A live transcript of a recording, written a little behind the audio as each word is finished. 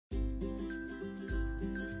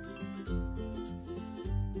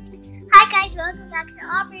guys, welcome back to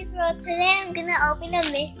Aubri's World. Today I'm gonna open a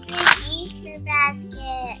mystery Easter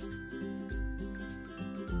basket.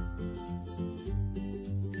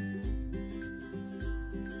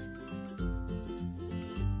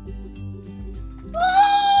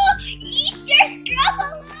 Oh, Easter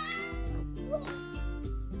Scruff-a-Luvs!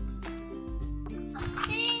 What's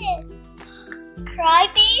this?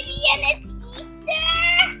 Crybaby and it's Easter!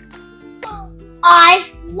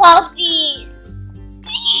 I love these!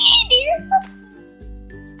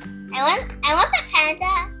 I want the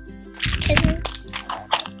panda.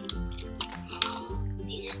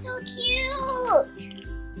 These are so cute.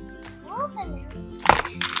 I'll open them.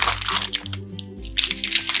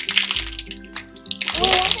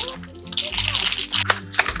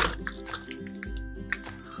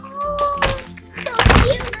 Oh, so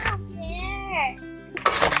cute out there.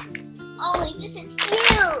 Oh, this is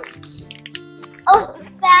huge. Oh,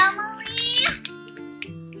 family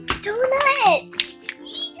donut.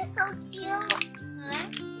 You're so cute. Huh?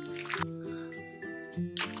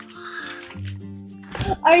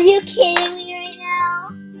 Are you kidding me right now?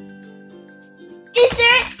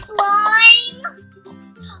 Dessert slime?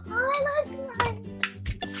 Oh, I love slime.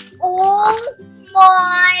 Oh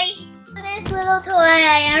my! This little toy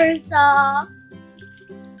I ever saw.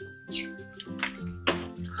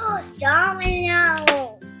 Oh,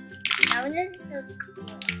 Domino. Domino is so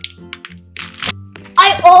cool. I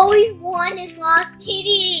always wanted Lost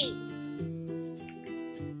Kitty.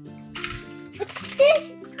 What's this?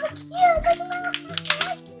 It's so cute. Look at my little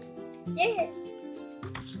there.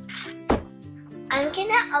 I'm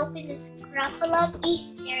gonna open the Scruff-a-Luvs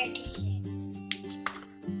Easter edition.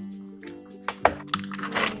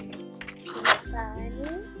 Pink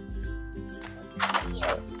bunny.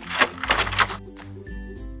 Cute.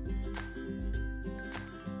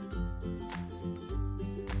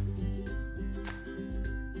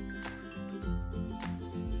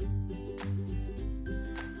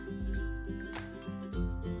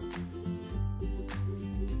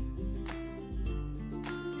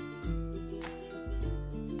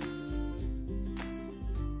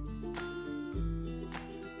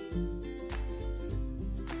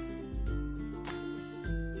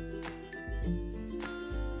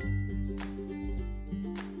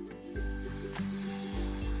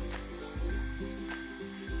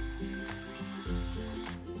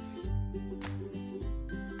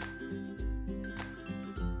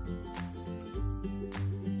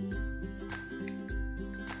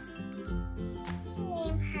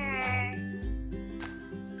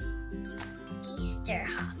 Easter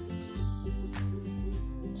hop.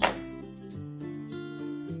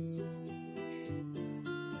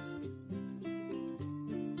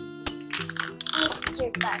 Easter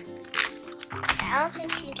bunny. I don't think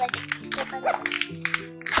she's like an Easter bunny.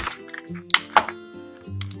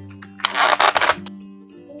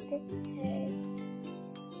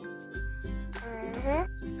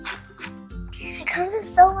 She comes with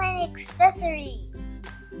so many accessories.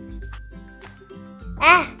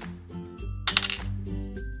 Ah!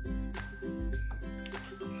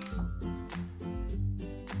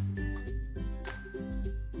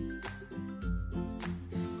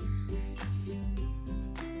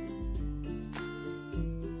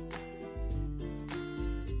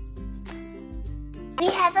 We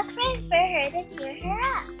have a friend for her to cheer her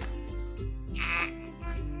up.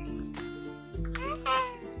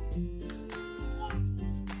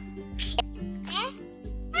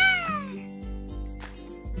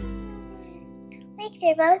 Like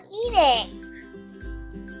they're both eating.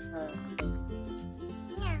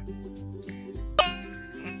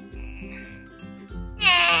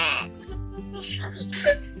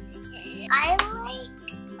 I like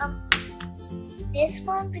this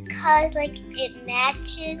one because like it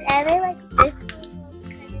matches, and I like this one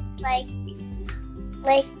because it's like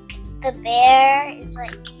the bear is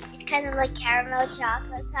like it's kind of like caramel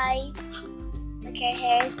chocolate type. Like her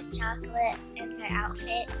hair is the chocolate and her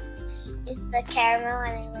outfit is the caramel,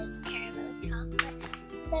 and I like caramel chocolate.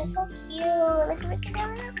 They're so cute. Look at their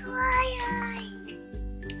little kawaii eyes.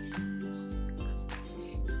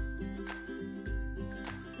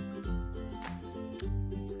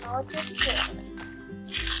 I'll just do this.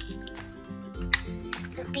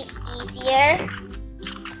 It'll be easier.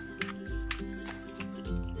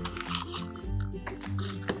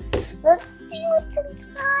 Let's see what's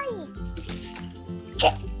inside.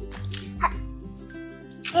 Okay.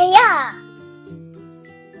 Hey, yeah.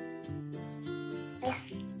 Let's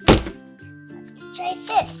try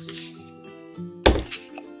this.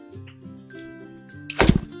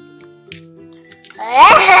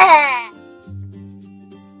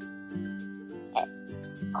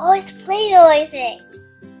 Oh, it's Play-Doh, I think.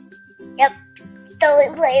 Yep,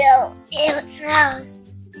 totally Play-Doh. Ew, it smells.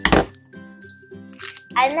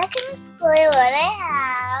 I'm not gonna spoil what I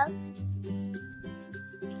have.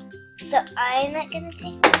 So I'm not gonna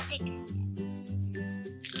take the sticker.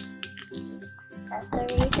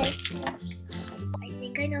 Accessories, I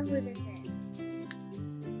think I know who this is.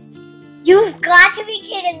 You've got to be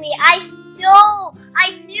kidding me! I know!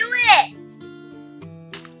 I knew it!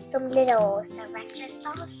 Some little sriracha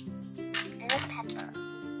sauce and a pepper.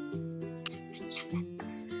 Sriracha pepper.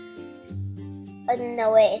 Oh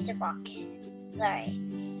no, wait, it's a rocket. Sorry.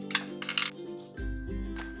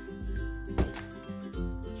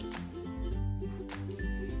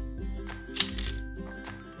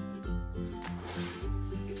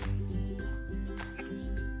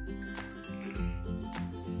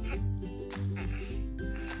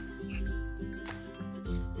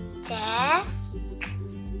 Desk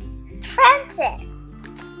Francis.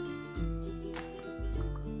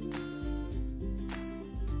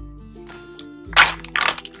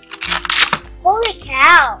 Holy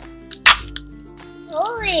cow!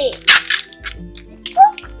 Holy! It's so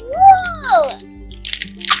cool!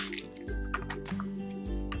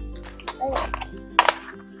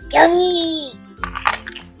 Yummy!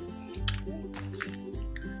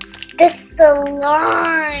 The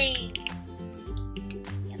slime!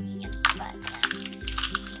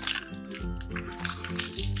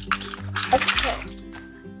 Okay.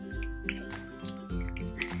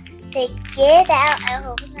 Take it out. I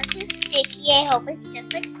hope it's not too sticky. I hope it's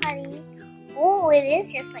just like putty. Oh, it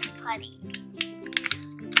is just like putty.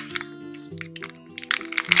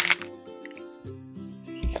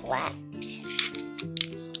 Flat.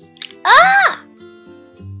 Ah!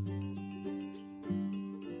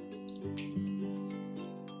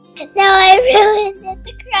 Now I ruined it,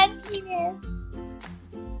 the crunchiness.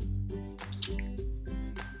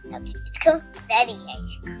 Okay, it's confetti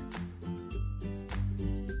ice cream.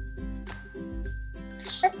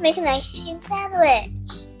 Let's make an ice cream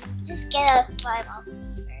sandwich. Just get our slime off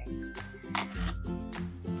first.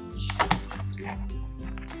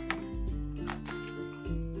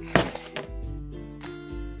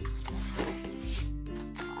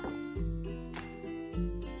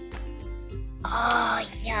 Oh,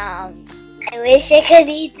 yum. I wish I could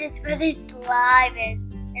eat this for the slime.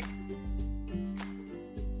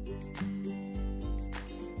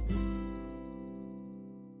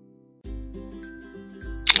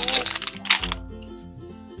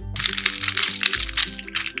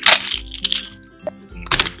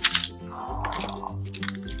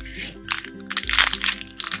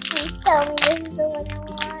 Please tell me this is the one I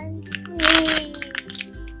want. Please.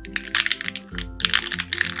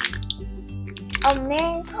 Oh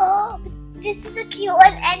man. Oh, this is a cute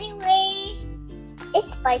one anyway. It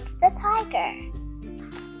bites the tiger.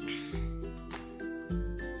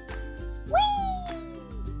 Whee!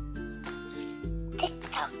 Tick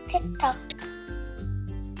tock, tick tock.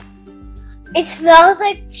 It smells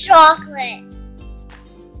like chocolate.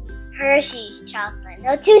 Hershey's chocolate.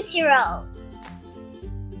 No, Tootsie Rolls.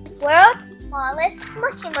 World's smallest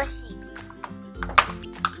mushy mushy.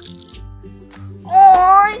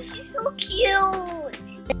 Oh, she's so cute.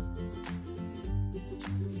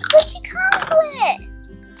 Look what she comes with.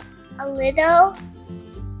 A little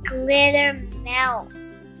glitter milk.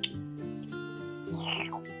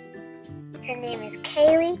 Her name is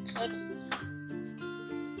Kaylee Kitty.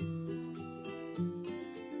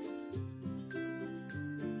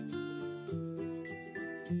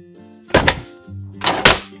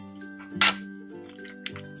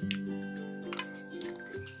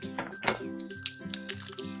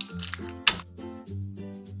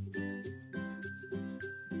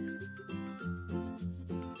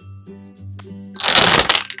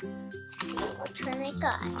 Which one I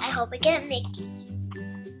got? I hope I get Mickey.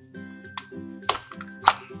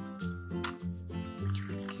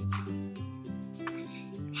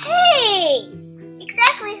 Hey!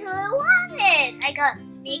 Exactly who I wanted! I got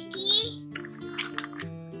Mickey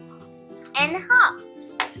and Hops.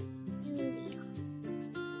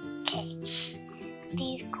 Okay.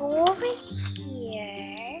 These go over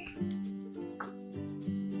here.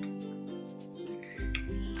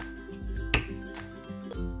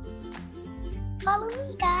 Follow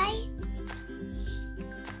me, guys.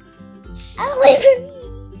 I'll wait for me.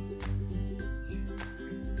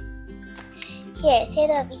 Here, sit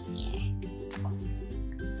over here.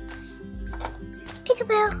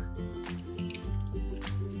 Peekaboo.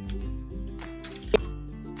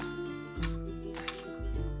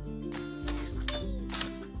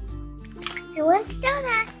 Who wants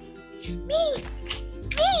donuts? Me.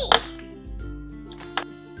 Me.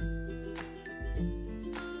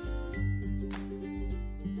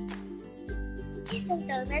 some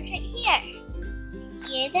donuts right here.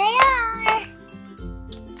 Here they are.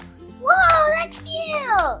 Whoa, that's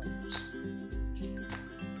cute.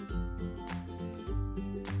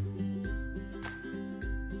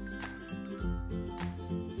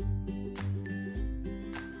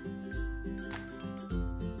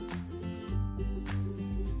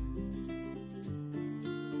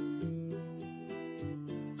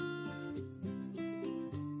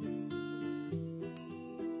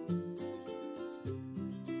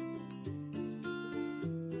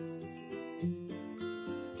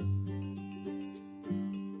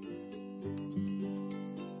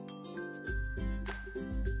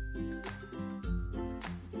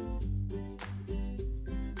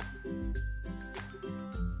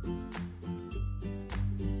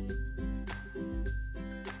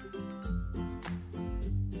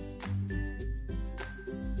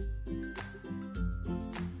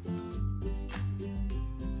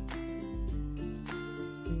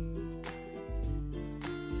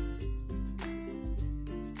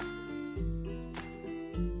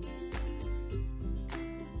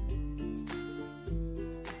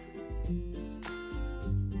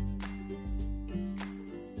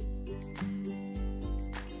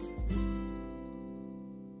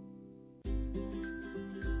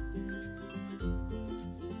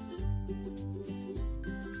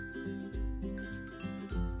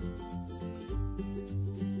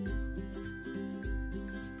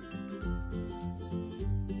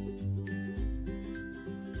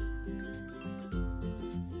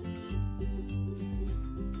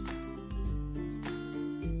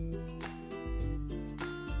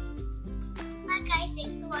 Guys,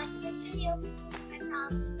 thanks for watching this video. Please subscribe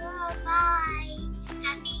down below. Bye.